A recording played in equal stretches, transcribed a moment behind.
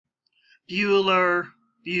Bueller,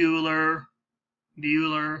 Bueller,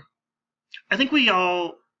 Bueller. I think we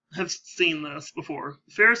all have seen this before.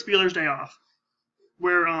 Ferris Bueller's Day Off,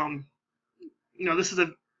 where this is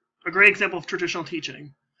a great example of traditional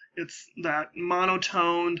teaching. It's that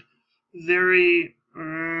monotoned, very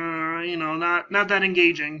not that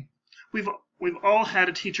engaging. We've all had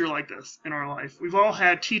a teacher like this in our life. We've all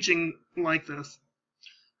had teaching like this.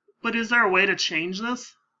 But is there a way to change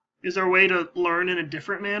this? Is there a way to learn in a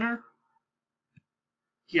different manner?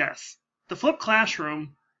 Yes. The flipped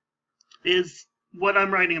classroom is what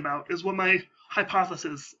I'm writing about, is what my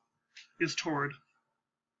hypothesis is toward.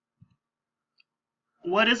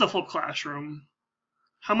 What is a flipped classroom?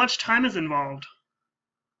 How much time is involved?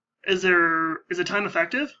 Is it time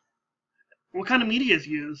effective? What kind of media is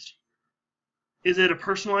used? Is it a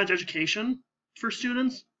personalized education for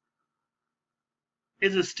students?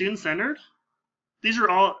 Is it student-centered? These are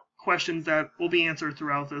all questions that will be answered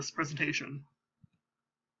throughout this presentation.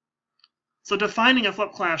 So defining a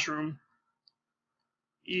flipped classroom,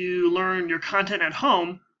 you learn your content at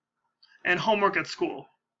home and homework at school.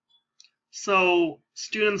 So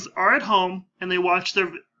students are at home and they watch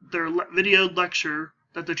their video lecture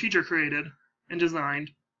that their teacher created and designed.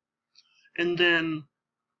 And then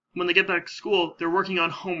when they get back to school, they're working on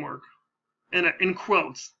homework, and in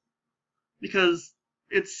quotes, because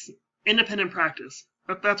it's independent practice.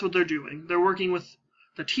 That's what they're doing. They're working with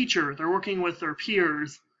the teacher. They're working with their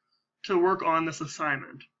peers to work on this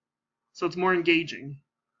assignment. So it's more engaging.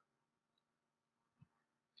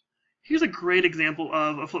 Here's a great example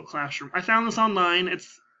of a flipped classroom. I found this online.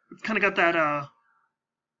 It's kind of got that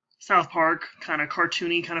South Park kind of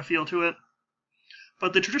cartoony kind of feel to it.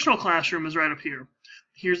 But the traditional classroom is right up here.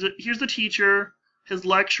 Here's the teacher. His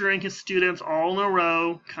lecturing his students all in a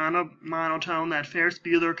row, kind of monotone, that Ferris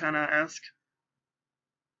Bueller kind of esque.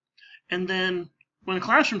 And then when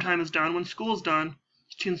classroom time is done, when school's done,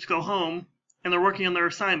 students go home and they're working on their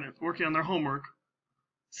assignment, working on their homework.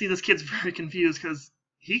 See, this kid's very confused because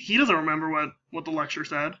he doesn't remember what the lecture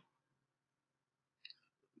said.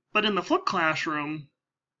 But in the flipped classroom,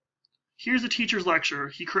 here's the teacher's lecture.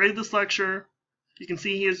 He created this lecture. You can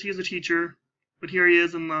see he's a teacher, but here he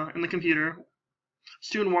is in the computer.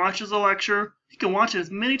 Student watches the lecture. He can watch it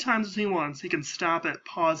as many times as he wants. He can stop it,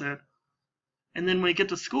 pause it. And then when he gets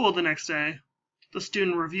to school the next day, the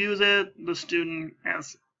student reviews it. The student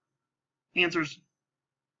has answers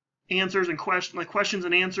and questions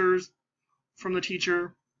and answers from the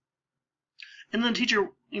teacher. And then the teacher,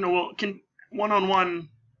 can one-on-one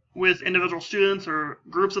with individual students or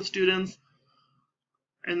groups of students.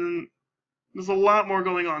 And there's a lot more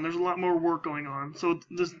going on. There's a lot more work going on. So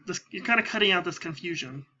you're kind of cutting out this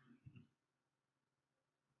confusion.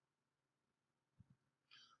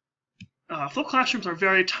 Flipped classrooms are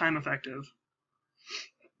very time effective.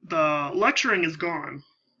 The lecturing is gone.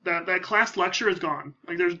 That class lecture is gone.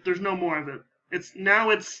 Like there's no more of it. It's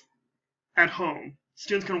at home.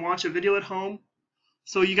 Students can watch a video at home.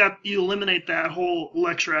 So you eliminate that whole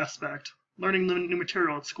lecture aspect, learning the new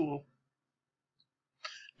material at school.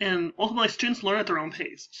 And ultimately, students learn at their own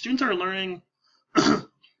pace. Students are learning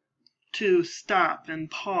to stop and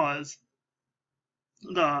pause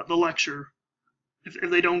the lecture. If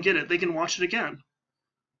they don't get it, they can watch it again.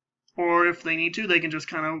 Or if they need to, they can just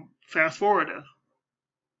kind of fast forward it.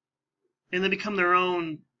 And they become their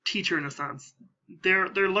own teacher in a sense. They're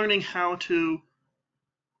learning how to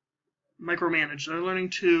micromanage. They're learning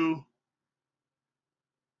to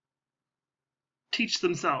teach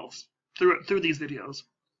themselves through these videos.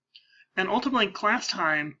 And ultimately, class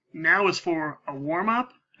time now is for a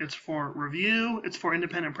warm-up, it's for review, it's for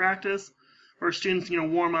independent practice, where students,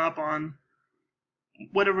 warm up on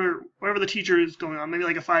whatever the teacher is going on, maybe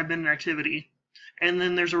like a 5-minute activity. And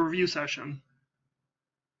then there's a review session,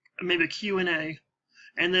 maybe a Q&A.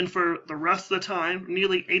 And then for the rest of the time,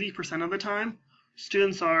 nearly 80% of the time,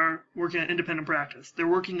 students are working on independent practice. They're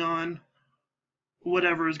working on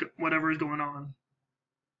whatever is going on.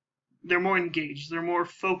 They're more engaged. They're more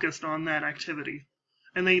focused on that activity,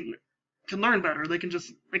 and they can learn better. They can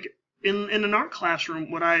just in an art classroom.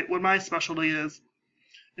 What my specialty is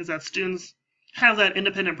that students have that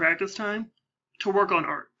independent practice time to work on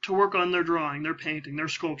art, to work on their drawing, their painting, their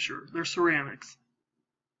sculpture, their ceramics.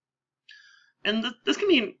 And this can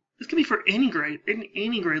be for any grade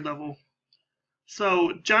level.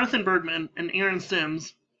 So Jonathan Bergman and Aaron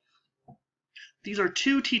Sims, these are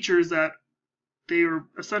two teachers that they are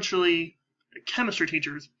essentially chemistry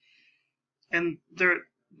teachers, and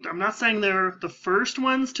I'm not saying they're the first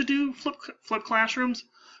ones to do flip classrooms,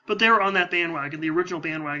 but they were on that bandwagon, the original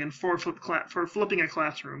bandwagon for flipping a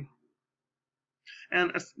classroom.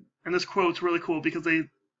 And this quote's really cool because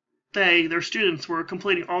their students were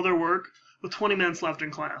completing all their work with 20 minutes left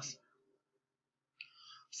in class.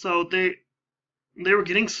 So they were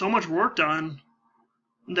getting so much work done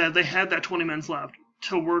that they had that 20 minutes left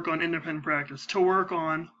to work on independent practice, to work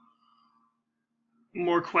on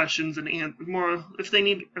more questions and more. If they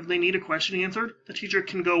need a question answered, the teacher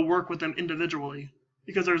can go work with them individually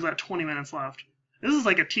because there's that 20 minutes left. This is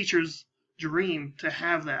like a teacher's dream to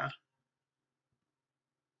have that.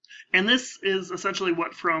 And this is essentially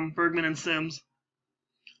what from Bergman and Sims,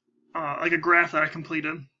 like a graph that I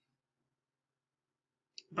completed.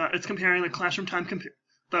 But it's comparing the classroom time,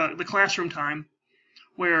 the classroom time,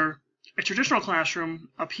 where a traditional classroom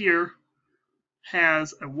up here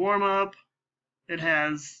has a warm-up, it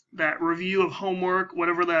has that review of homework,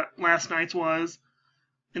 whatever that last night's was,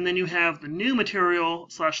 and then you have the new material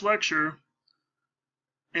 / lecture,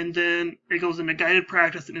 and then it goes into guided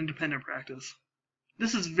practice and independent practice.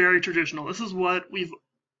 This is very traditional. This is what we've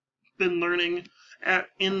been learning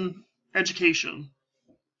in education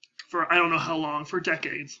for I don't know how long, for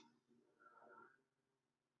decades.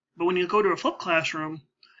 But when you go to a flipped classroom,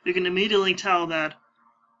 you can immediately tell that,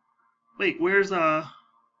 wait, where's the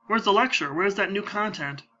lecture? Where's that new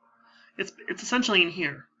content? It's essentially in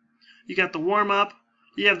here. You got the warm-up,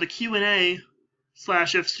 you have the Q&A /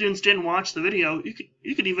 if students didn't watch the video,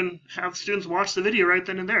 you could even have students watch the video right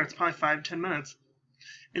then and there. It's probably 5-10 minutes.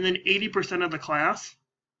 And then 80% of the class,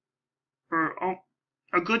 or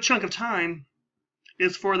a good chunk of time,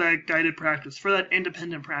 is for that guided practice, for that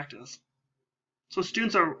independent practice. So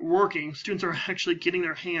students are working, students are actually getting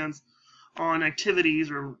their hands on activities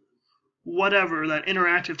or whatever, that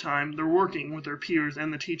interactive time. They're working with their peers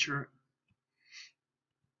and the teacher.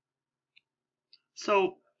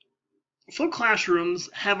 So flipped classrooms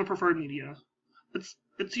have a preferred media.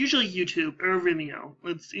 It's usually YouTube or Vimeo.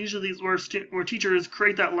 It's usually where teachers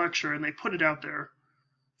create that lecture and they put it out there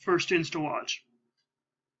for students to watch.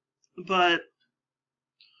 But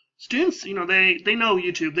students, they know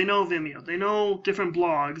YouTube, they know Vimeo, they know different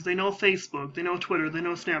blogs, they know Facebook, they know Twitter, they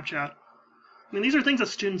know Snapchat. I mean, these are things that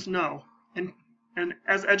students know. And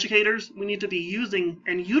as educators, we need to be using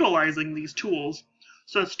and utilizing these tools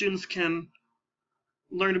so that students can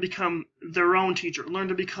learn to become their own teacher, learn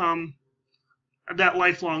to become that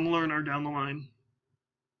lifelong learner down the line.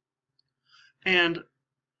 And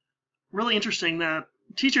really interesting that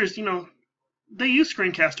teachers, they use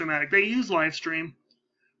Screencast-O-Matic, they use Livestream.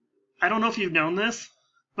 I don't know if you've known this,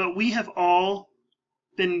 but we have all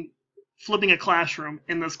been flipping a classroom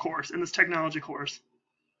in this course, in this technology course.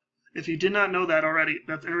 If you did not know that already,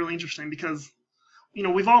 that's really interesting because,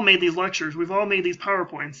 we've all made these lectures, we've all made these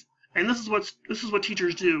PowerPoints, and this is what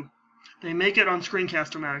teachers do. They make it on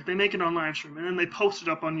Screencast-O-Matic, they make it on Livestream, and then they post it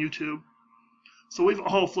up on YouTube. So we've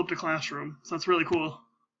all flipped a classroom, so that's really cool.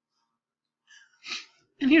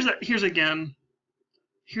 And here's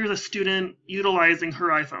a student utilizing her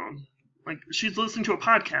iPhone. Like, she's listening to a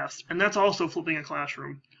podcast, and that's also flipping a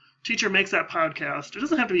classroom. Teacher makes that podcast. It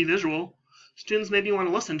doesn't have to be visual. Students maybe want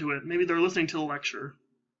to listen to it. Maybe they're listening to the lecture.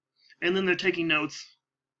 And then they're taking notes.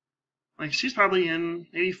 Like, she's probably in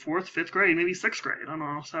maybe 4th, 5th grade, maybe 6th grade, I don't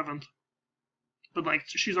know, 7th. But, like,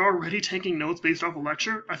 she's already taking notes based off a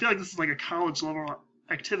lecture. I feel like this is like a college-level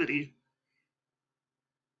activity.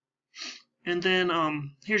 And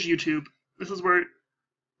then, here's YouTube. This is where,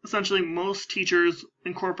 essentially, most teachers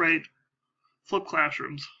incorporate flipped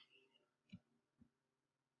classrooms.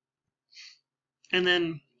 And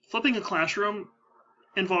then, flipping a classroom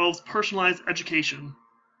involves personalized education.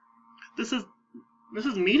 This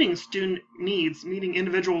is meeting student needs, meeting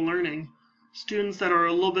individual learning. Students that are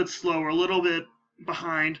a little bit slow or a little bit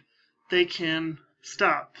behind, they can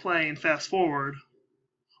stop, play, and fast forward.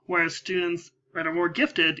 Whereas students that are more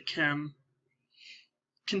gifted can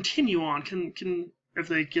continue on, can if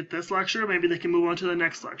they get this lecture, maybe they can move on to the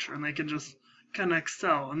next lecture and they can just kind of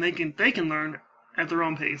excel and they can learn at their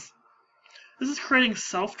own pace. This is creating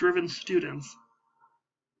self-driven students.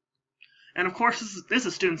 And of course, this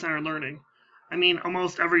is student-centered learning. I mean,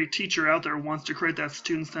 almost every teacher out there wants to create that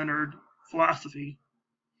student-centered philosophy.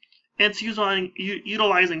 It's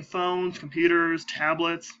utilizing phones, computers,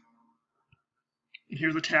 tablets. And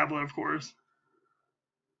here's a tablet, of course.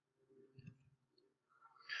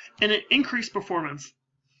 And it increased performance.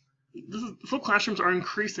 Flipped classrooms are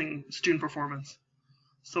increasing student performance.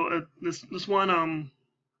 So this one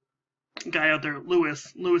guy out there,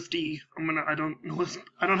 Lewis D. I don't know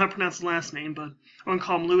how to pronounce his last name, but I'm gonna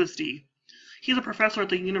call him Lewis D. He's a professor at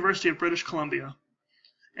the University of British Columbia,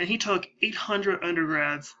 and he took 800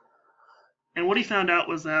 undergrads. And what he found out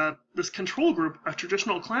was that this control group, a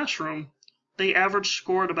traditional classroom, they average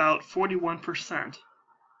scored about 41%.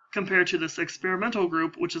 compared to this experimental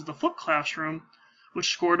group, which is the flipped classroom,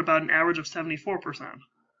 which scored about an average of 74%.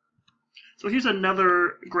 So here's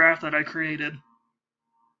another graph that I created.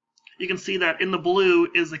 You can see that in the blue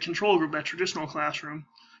is the control group, that traditional classroom,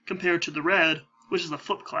 compared to the red, which is a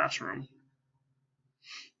flipped classroom.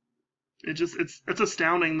 It's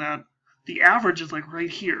astounding that the average is like right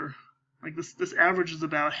here. Like this average is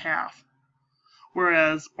about half.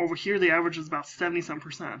 Whereas over here the average is about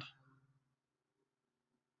 70-some%.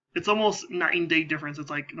 It's almost night and day difference. It's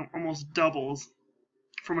like almost doubles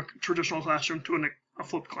from a traditional classroom to a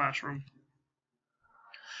flipped classroom.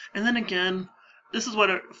 And then again, this is what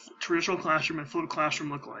a traditional classroom and flipped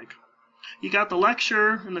classroom look like. You got the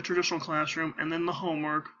lecture in the traditional classroom and then the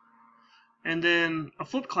homework. And then a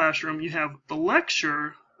flipped classroom, you have the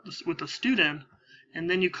lecture with the student, and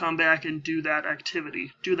then you come back and do that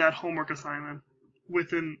activity, do that homework assignment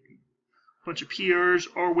within a bunch of peers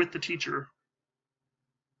or with the teacher.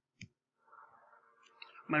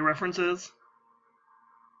 My references.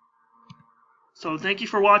 So thank you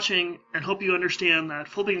for watching, and hope you understand that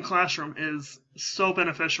flipping a classroom is so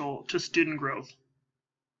beneficial to student growth.